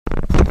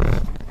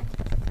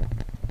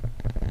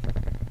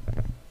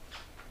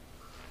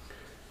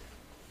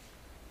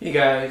Hey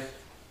guys.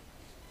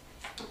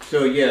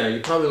 So yeah,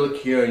 you probably look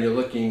here and you're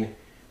looking,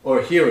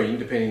 or hearing,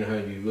 depending on how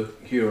you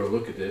hear or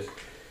look at this.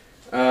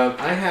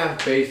 I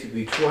have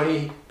basically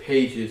 20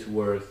 pages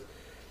worth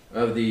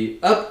of the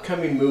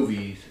upcoming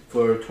movies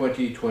for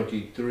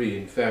 2023.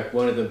 In fact,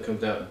 one of them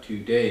comes out in 2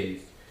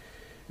 days,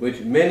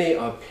 which many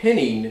are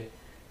pinning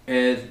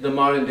as the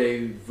modern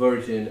day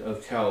version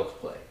of Child's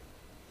Play.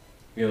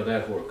 You know,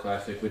 that horror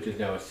classic, which is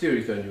now a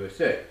series on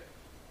USA.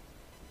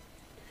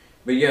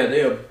 But yeah,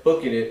 they are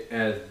booking it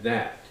as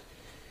that.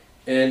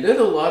 And there's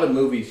a lot of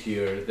movies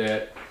here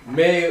that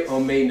may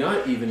or may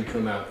not even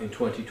come out in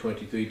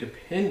 2023,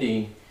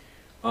 depending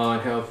on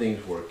how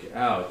things work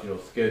out, you know,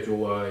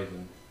 schedule-wise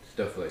and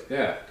stuff like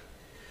that.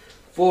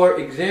 For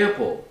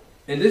example,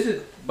 and this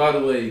is, by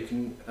the way,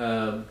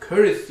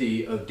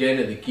 courtesy of Den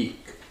of the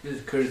Geek. This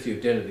is courtesy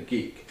of Den of the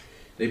Geek.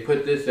 They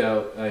put this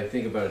out, I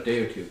think, about a day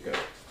or two ago.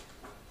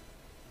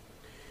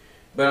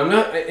 But I'm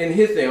not, in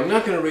his thing, I'm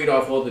not going to read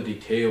off all the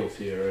details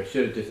here. I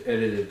should have just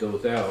edited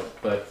those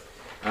out. But,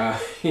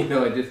 you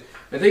know,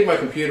 I think my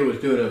computer was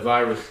doing a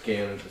virus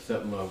scan or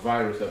something, a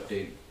virus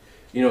update,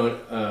 you know,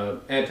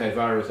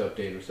 antivirus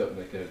update or something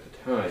like that at the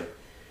time.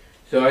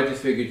 So I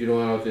just figured, you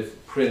know, I'll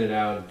just print it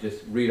out and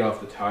just read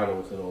off the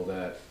titles and all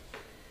that.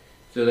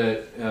 So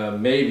that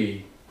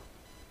maybe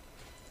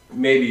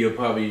you'll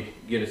probably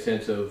get a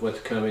sense of what's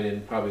coming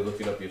and probably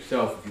look it up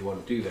yourself if you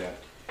want to do that.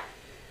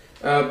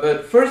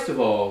 But first of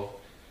all,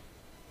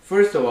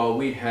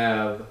 we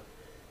have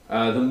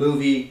the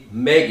movie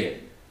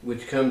Megan,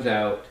 which comes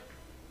out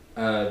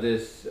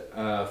this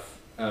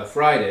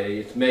Friday.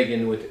 It's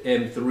Megan with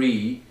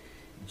M3GAN.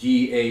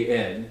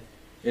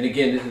 And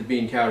again, this is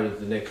being touted as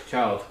the next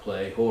Child's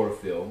Play horror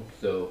film.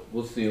 So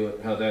we'll see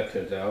how that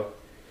turns out.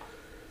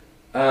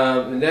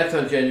 And that's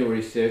on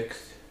January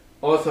 6th.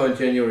 Also on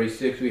January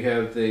 6th, we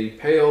have The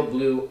Pale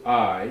Blue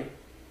Eye.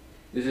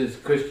 This is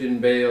Christian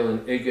Bale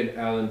and Edgar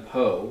Allan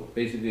Poe.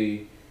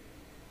 Basically,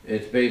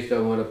 it's based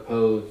on one of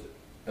Poe's,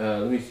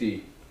 let me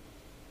see.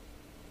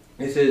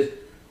 It says,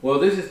 well,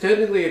 this is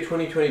technically a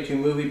 2022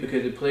 movie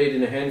because it played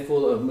in a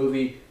handful of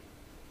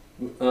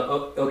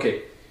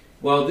okay.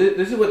 Well,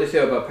 this is what they say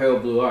about Pale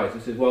Blue Eyes.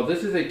 It says, well,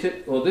 this is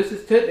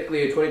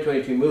technically a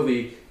 2022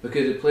 movie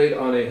because it played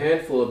on a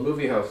handful of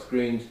movie house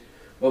screens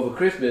over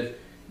Christmas.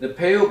 The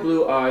Pale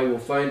Blue Eye will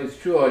find its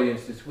true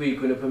audience this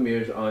week when it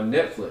premieres on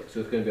Netflix.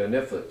 So it's going to be on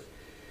Netflix.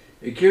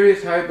 A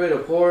curious hybrid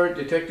of horror,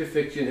 detective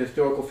fiction,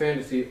 historical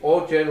fantasy,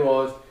 all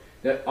genres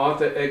that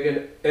author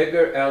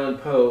Edgar Allan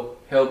Poe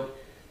helped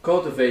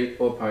cultivate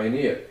or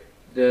pioneer.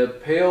 The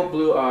Pale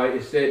Blue Eye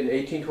is set in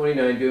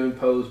 1829 during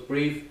Poe's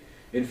brief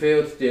and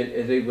failed stint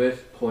as a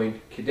West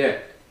Point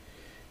cadet.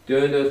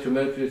 During those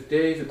tumultuous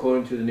days,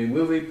 according to the new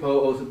movie,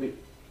 Poe also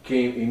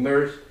became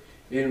immersed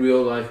in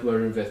real-life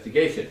murder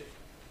investigation.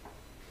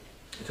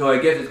 So I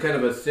guess it's kind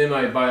of a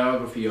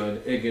semi-biography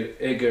on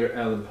Edgar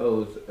Allan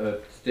Poe's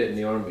stint in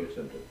the army or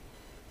something.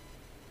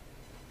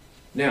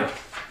 Now,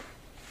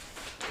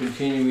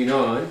 continuing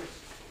on,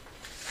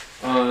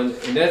 and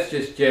that's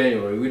just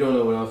January. We don't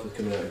know what else is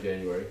coming out in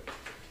January.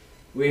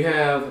 We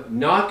have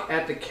Knock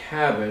at the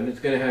Cabin. It's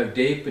going to have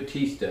Dave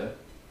Bautista,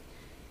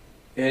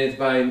 and it's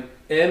by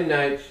M.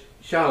 Night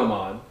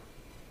Shyamalan.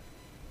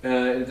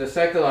 It's a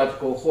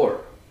psychological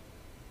horror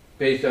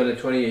based on the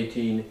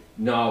 2018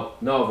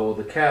 novel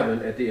The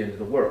Cabin at the End of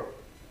the World.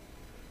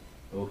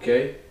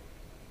 Okay?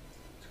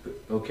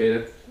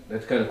 Okay,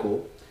 that's kind of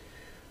cool.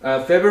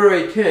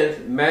 February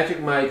 10th, Magic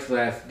Mike's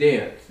Last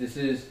Dance. This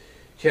is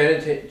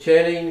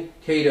Channing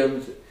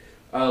Tatum's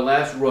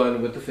last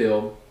run with the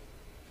film.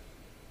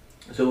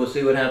 So we'll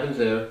see what happens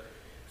there.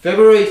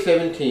 February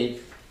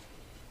 17th,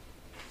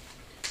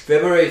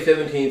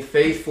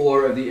 Phase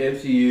 4 of the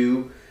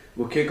MCU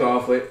will kick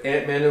off with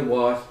Ant-Man and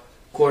Wasp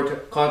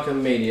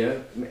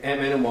Quantumania,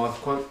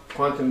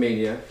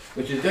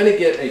 which is going to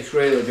get a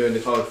trailer during the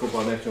College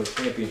Football National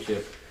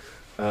Championship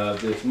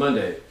this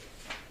Monday.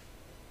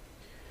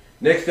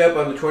 Next up,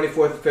 on the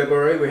 24th of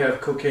February, we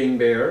have Cocaine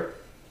Bear.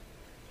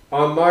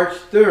 On March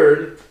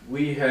 3rd,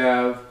 we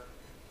have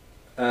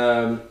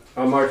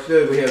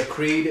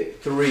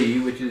Creed 3,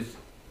 which is,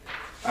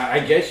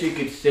 I guess you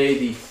could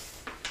say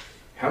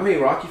how many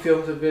Rocky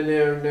films have been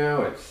there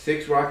now? It's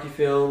 6 Rocky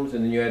films,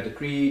 and then you had the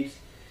Creeds.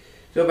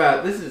 So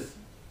this is,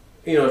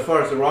 you know, as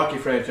far as the Rocky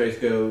franchise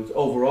goes,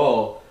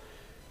 overall,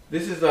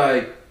 this is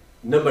like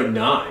number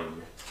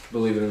 9,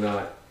 believe it or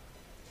not.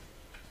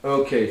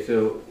 Okay,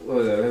 so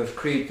that was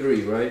Creed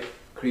 3, right?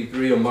 Creed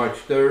 3 on March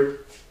 3rd.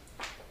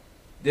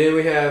 Then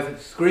we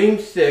have Scream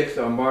 6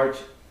 on March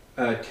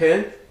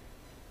 10th.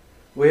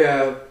 We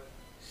have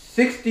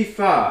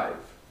 65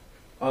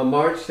 on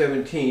March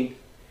 17th.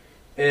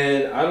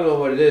 And I don't know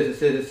what it is. It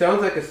says, it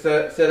sounds like a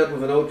setup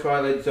of an old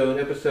Twilight Zone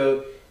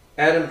episode.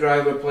 Adam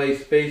Driver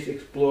plays space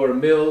explorer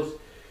Mills.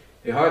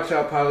 A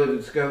hotshot pilot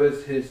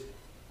discovers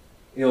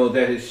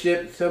that his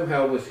ship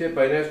somehow was hit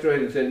by an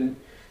asteroid and sent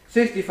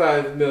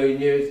 65 million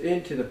years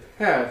into the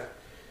past,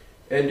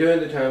 and during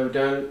the time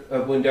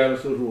of when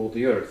dinosaurs ruled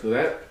the earth. So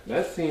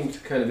that seems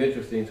kind of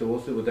interesting. So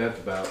we'll see what that's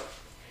about.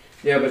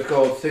 Yeah, but it's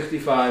called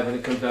 65, and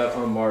it comes out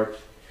on March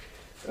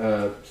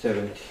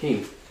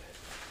 17th.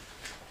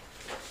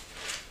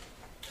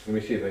 Let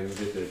me see if I can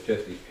just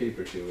adjust these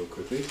papers here real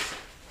quickly.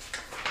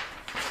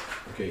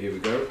 Okay, here we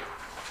go.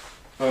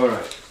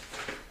 Alright.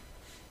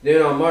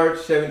 Then on March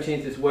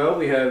 17th as well,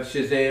 we have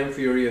Shazam!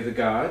 Fury of the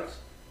Gods.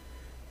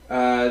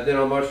 Then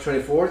on March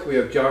 24th, we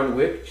have John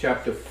Wick,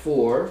 Chapter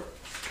 4.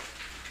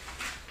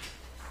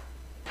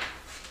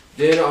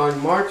 Then on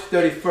March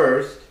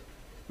 31st,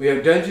 we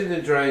have Dungeons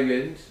and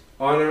Dragons,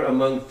 Honor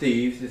Among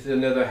Thieves. This is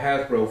another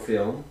Hasbro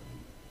film,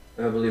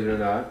 believe it or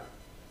not.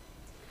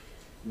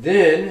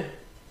 Then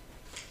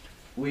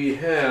we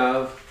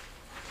have,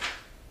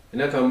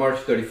 and that's on March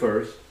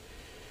 31st.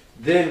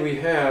 Then we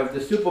have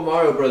the Super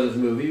Mario Brothers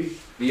movie,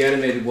 the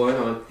animated one,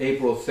 on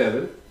April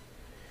 7th.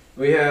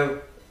 We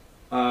have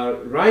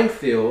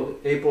Reinfeld,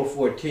 April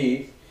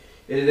 14th.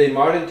 It is a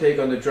modern take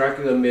on the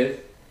Dracula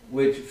myth,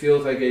 which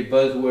feels like a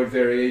buzzword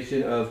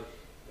variation of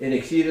an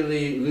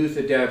exceedingly loose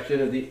adaptation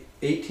of the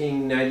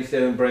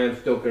 1897 Bram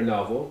Stoker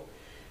novel.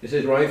 It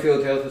says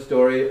Reinfeld tells the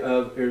story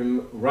of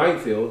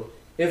Reinfeld,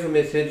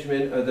 infamous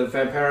henchman of the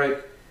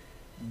vampiric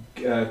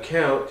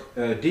Count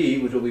D,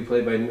 which will be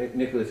played by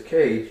Nicolas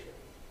Cage.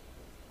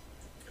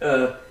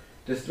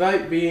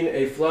 Despite being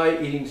a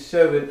fly-eating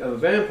servant of a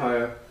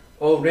vampire,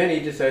 old Rennie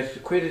decides to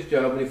quit his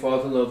job when he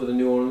falls in love with a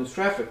New Orleans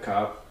traffic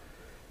cop,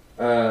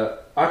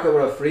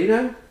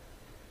 Aquafina.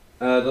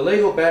 The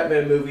Lego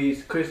Batman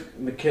movies, Chris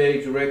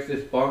McKay directs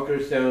this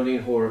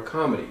bonkers-sounding horror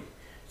comedy.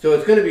 So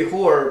it's going to be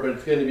horror, but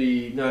it's going to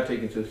be not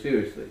taken so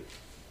seriously.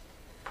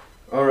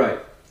 Alright.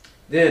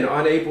 Then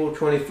on April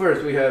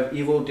 21st, we have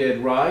Evil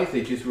Dead Rise.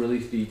 They just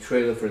released the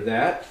trailer for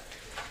that.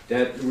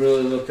 That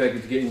really looks like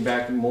it's getting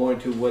back more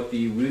into what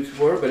the roots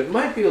were, but it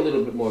might be a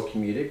little bit more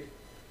comedic.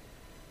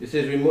 It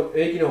says,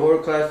 making a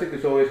horror classic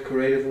is always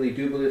creatively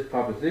dubious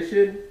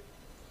proposition,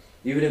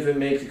 even if it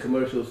makes a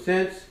commercial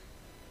sense.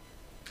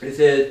 It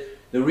says,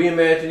 the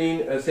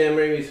reimagining of Sam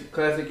Raimi's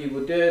classic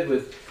Evil Dead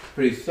was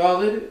pretty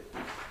solid,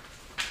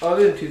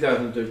 other than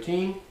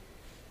 2013.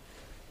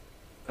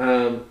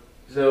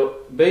 So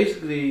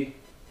basically,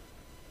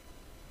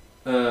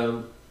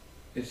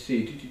 let's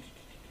see.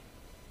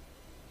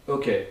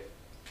 Okay.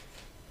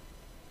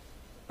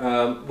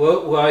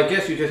 Well, I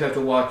guess you just have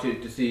to watch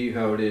it to see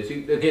how it is.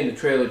 Again, the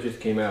trailer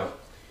just came out.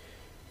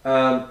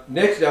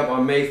 Next up,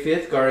 on May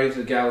 5th, Guardians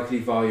of the Galaxy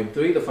Volume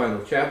 3, the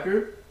final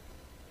chapter.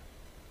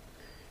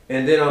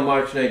 And then on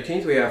March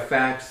 19th, we have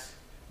Fast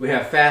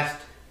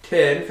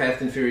 10,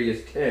 Fast and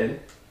Furious 10.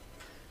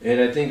 And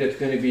I think that's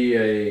going to be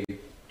a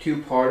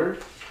two-parter,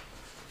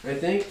 I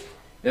think.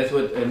 That's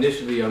what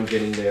initially I'm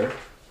getting there.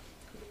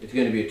 It's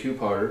going to be a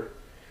two-parter.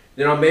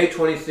 Then on May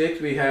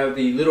 26th, we have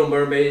the Little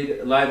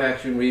Mermaid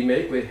live-action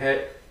remake with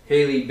Halle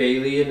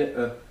Bailey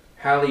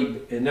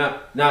and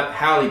not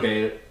Halle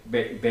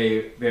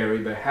Berry,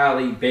 but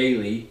Halle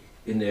Bailey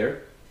in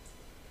there.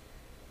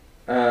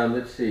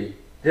 Let's see.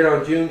 Then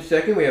on June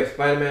 2nd, we have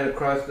Spider-Man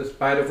Across the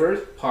Spider-Verse,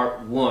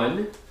 Part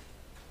 1.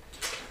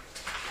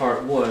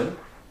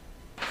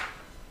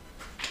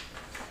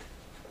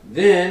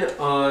 Then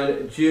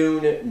on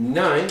June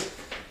 9th,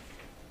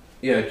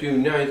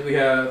 we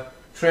have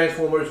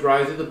Transformers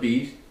Rise of the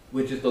Beast,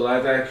 which is the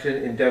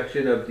live-action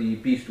induction of the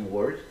Beast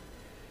Wars.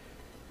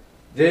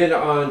 Then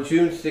on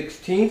June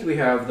 16th, we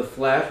have The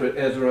Flash with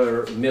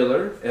Ezra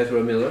Miller.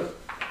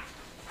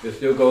 They're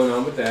still going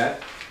on with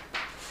that.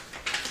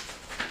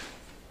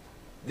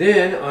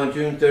 Then on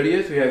June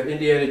 30th, we have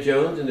Indiana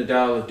Jones and the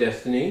Dial of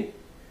Destiny.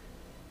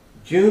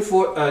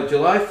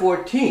 July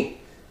 14th,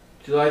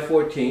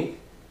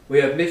 we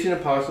have Mission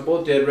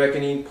Impossible: Dead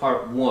Reckoning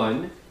Part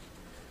 1.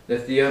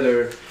 That's the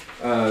other.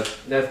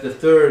 That's the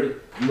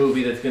third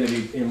movie that's going to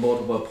be in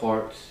multiple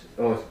parts,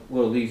 or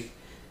will at least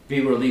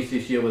be released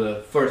this year with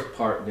a first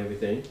part and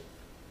everything.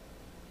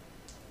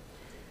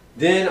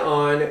 Then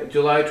on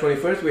July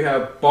 21st, we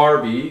have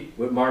Barbie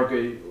with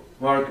Margaret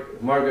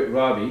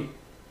Robbie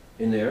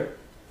in there.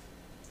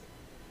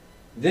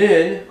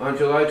 Then on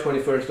July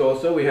 21st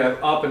also, we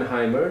have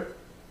Oppenheimer,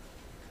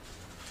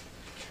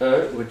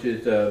 which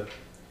is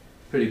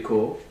pretty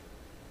cool.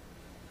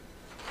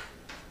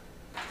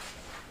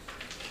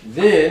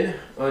 Then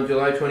on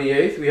July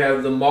 28th, we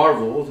have The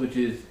Marvels, which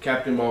is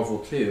Captain Marvel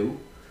 2.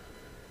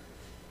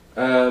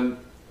 Then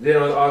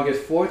on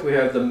August 4th, we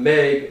have The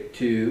Meg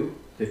 2,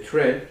 The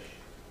Trench.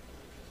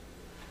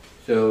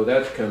 So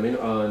that's coming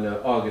on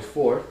August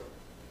 4th.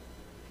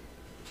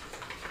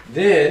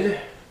 Then,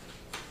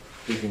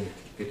 we can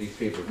get these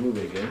papers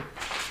moving again.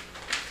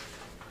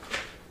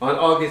 On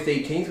August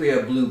 18th, we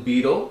have Blue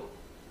Beetle.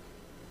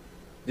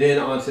 Then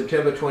on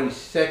September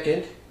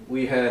 22nd,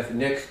 we have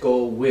Next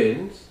Goal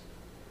Wins.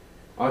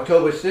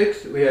 October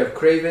 6th, we have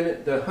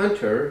Craven the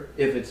Hunter,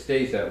 if it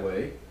stays that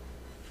way.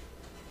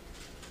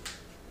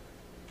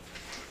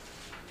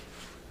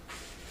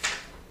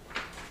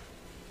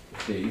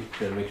 Let's see,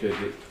 trying to make sure I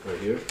get right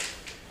here.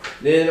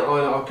 Then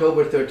on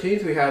October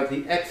 13th, we have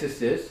The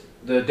Exorcist.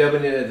 They're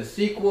dubbing it as a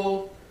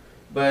sequel,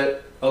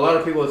 but a lot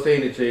of people are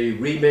saying it's a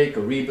remake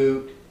or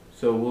reboot,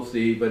 so we'll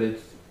see. But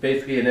it's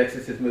basically an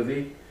Exorcist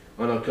movie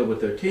on October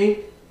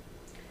 13th.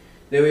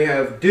 Then we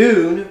have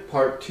Dune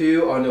Part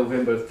 2 on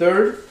November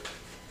 3rd.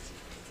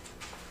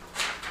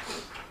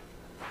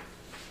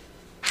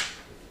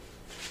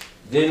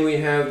 Then we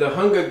have The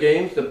Hunger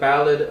Games, The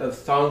Ballad of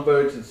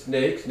Songbirds and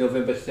Snakes,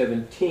 November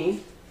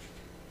 17th.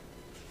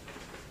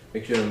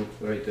 Make sure I'm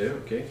right there,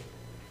 okay.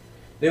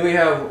 Then we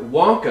have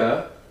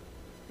Wonka,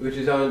 which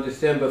is on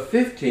December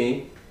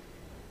 15th.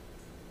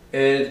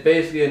 And it's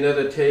basically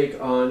another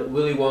take on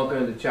Willy Wonka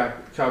and the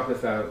Chocolate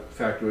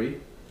Factory.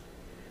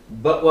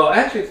 But, well,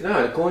 actually it's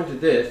not. According to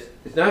this,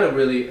 it's not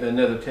really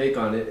another take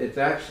on it. It's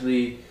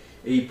actually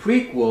a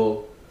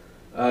prequel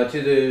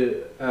to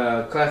the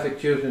classic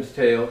children's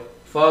tale.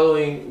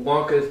 Following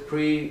Wonka's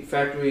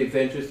pre-factory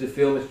adventures, the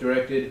film is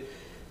directed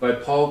by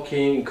Paul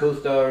King and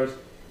co-stars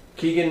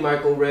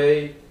Keegan-Michael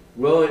Ray,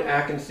 Rowan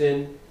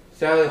Atkinson,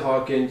 Sally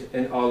Hawkins,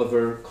 and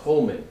Oliver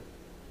Coleman.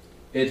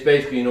 It's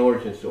basically an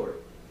origin story.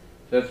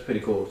 So that's pretty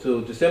cool.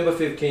 So December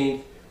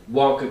 15th,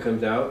 Wonka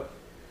comes out.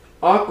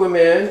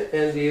 Aquaman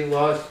and the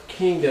Lost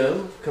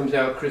Kingdom comes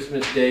out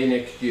Christmas Day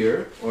next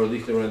year, or at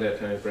least around that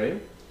time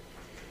frame.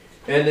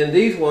 And then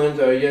these ones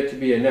are yet to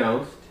be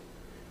announced.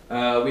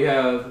 We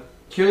have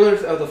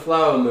Killers of the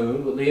Flower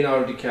Moon with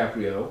Leonardo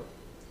DiCaprio.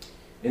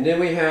 And then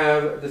we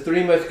have The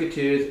Three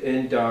Musketeers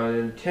and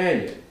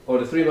D'Artagnan, or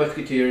The Three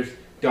Musketeers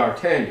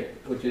D'Artagnan,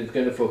 which is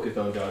going to focus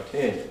on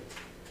D'Artagnan.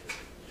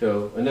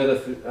 So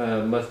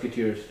another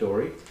Musketeer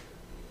story.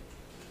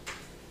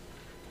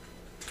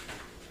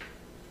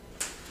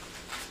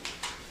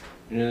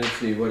 And then let's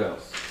see, what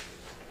else?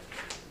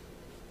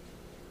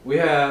 We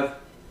have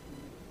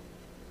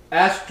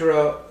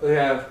Asteroid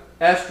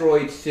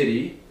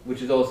City,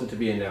 which is also to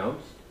be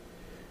announced.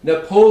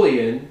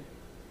 Napoleon,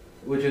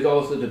 which is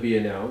also to be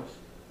announced.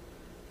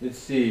 Let's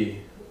see.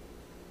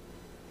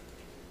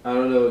 I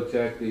don't know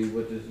exactly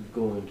what this is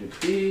going to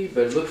be,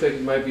 but it looks like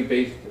it might be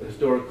based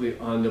historically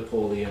on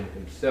Napoleon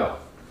himself.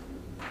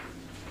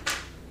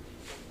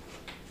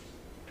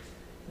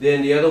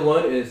 Then the other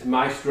one is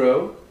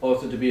Maestro,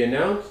 also to be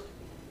announced.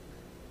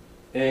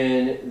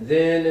 And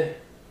then,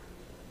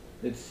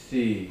 let's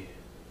see.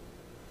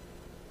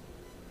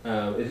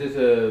 Is this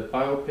a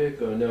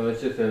biopic or no?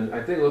 It's just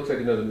I think it looks like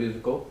another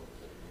musical.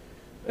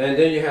 And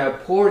then you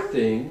have Poor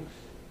Things.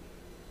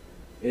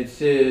 It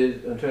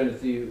says, I'm trying to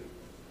see.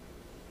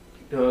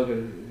 So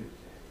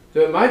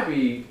it might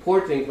be,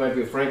 Poor Things might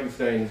be a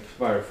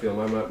Frankenstein-inspired film.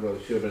 I'm not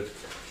really sure,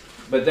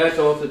 but that's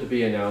also to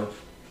be announced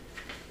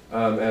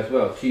as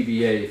well,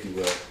 TBA, if you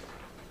will.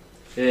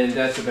 And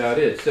that's about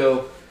it.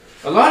 So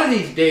a lot of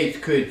these dates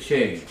could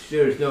change.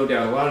 There's no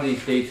doubt. A lot of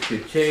these dates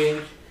could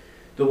change.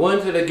 The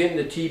ones that are getting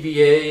the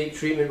TBA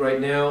treatment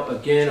right now,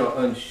 again, are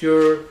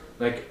unsure,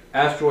 like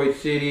Asteroid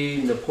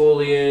City,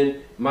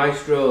 Napoleon,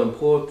 Maestro, and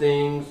Poor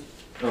Things,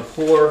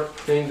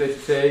 I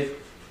should say,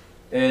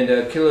 and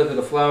Killers of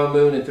the Flower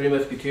Moon and Three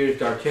Musketeers,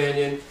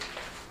 D'Artagnan.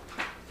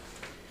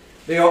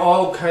 They are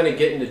all kind of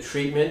getting the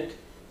treatment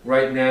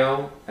right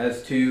now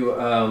as to,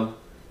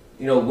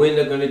 when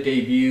they're going to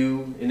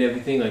debut and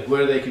everything, like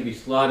where they can be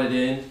slotted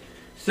in.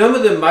 Some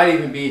of them might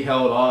even be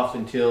held off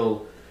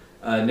until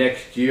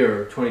next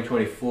year,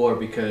 2024,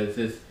 because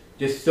there's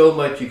just so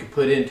much you could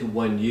put into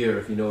 1 year,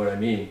 if you know what I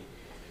mean.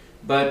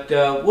 But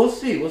we'll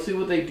see. We'll see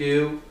what they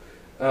do,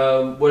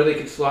 where they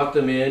can slot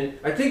them in.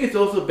 I think it's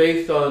also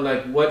based on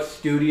like what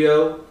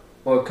studio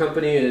or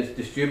company is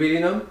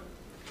distributing them.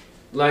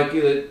 Like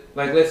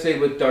let's say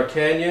with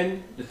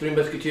D'Artagnan, the Three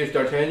Musketeers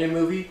D'Artagnan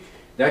movie,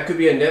 that could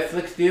be a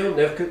Netflix deal.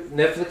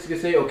 Netflix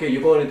could say, okay,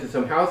 you're going into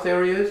some house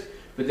areas,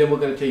 but then we're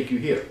going to take you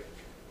here.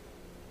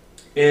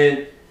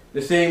 And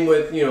the same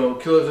with,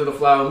 Killers of the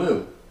Flower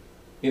Moon.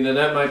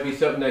 That might be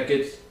something that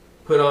gets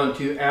put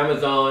onto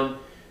Amazon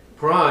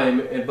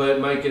Prime, but it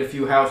might get a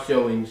few house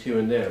showings here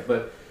and there.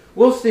 But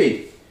we'll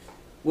see.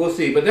 We'll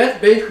see. But that's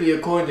basically,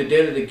 according to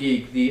Den of the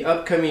Geek, the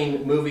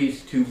upcoming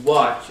movies to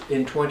watch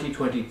in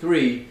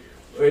 2023,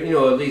 or,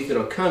 at least that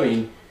are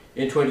coming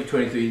in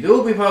 2023. There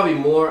will be probably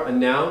more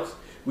announced.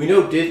 We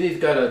know Disney's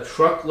got a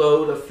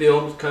truckload of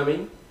films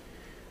coming.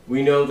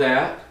 We know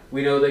that.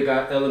 We know they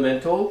got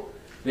Elemental.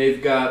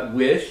 They've got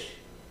Wish,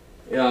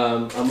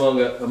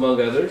 among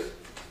others.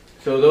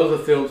 So those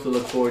are films to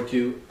look forward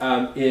to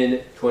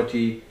in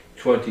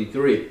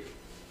 2023.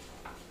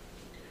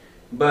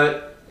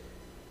 But,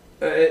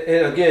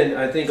 and again,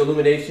 I think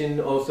Illumination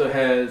also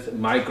has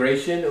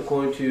Migration,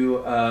 according to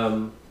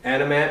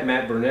Animat,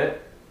 Matt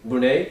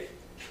Brunet.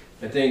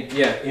 I think,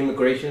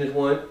 Immigration is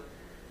one.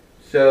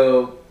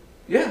 So,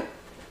 yeah.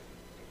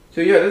 So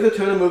yeah, there's a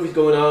ton of movies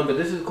going on, but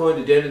this is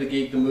according to Den of the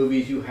Geek, the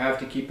movies you have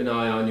to keep an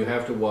eye on, you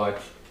have to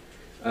watch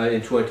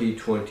in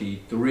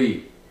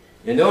 2023.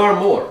 And there are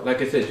more,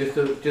 like I said, just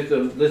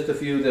to list a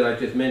few that I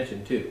just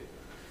mentioned too.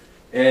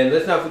 And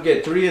let's not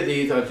forget, 3 of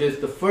these are just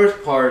the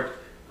first part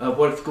of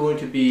what's going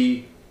to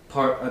be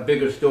a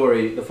bigger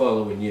story the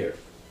following year.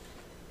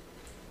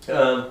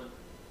 But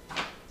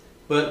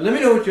let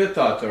me know what your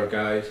thoughts are,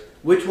 guys.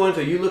 Which ones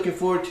are you looking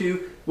forward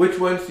to? Which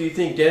ones do you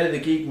think Den of the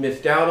Geek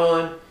missed out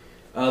on?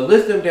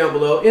 List them down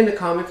below in the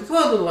comments, as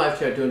well as in the live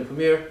chat during the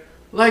premiere.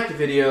 Like the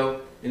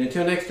video, and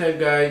until next time,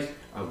 guys,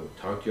 I will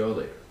talk to y'all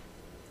later.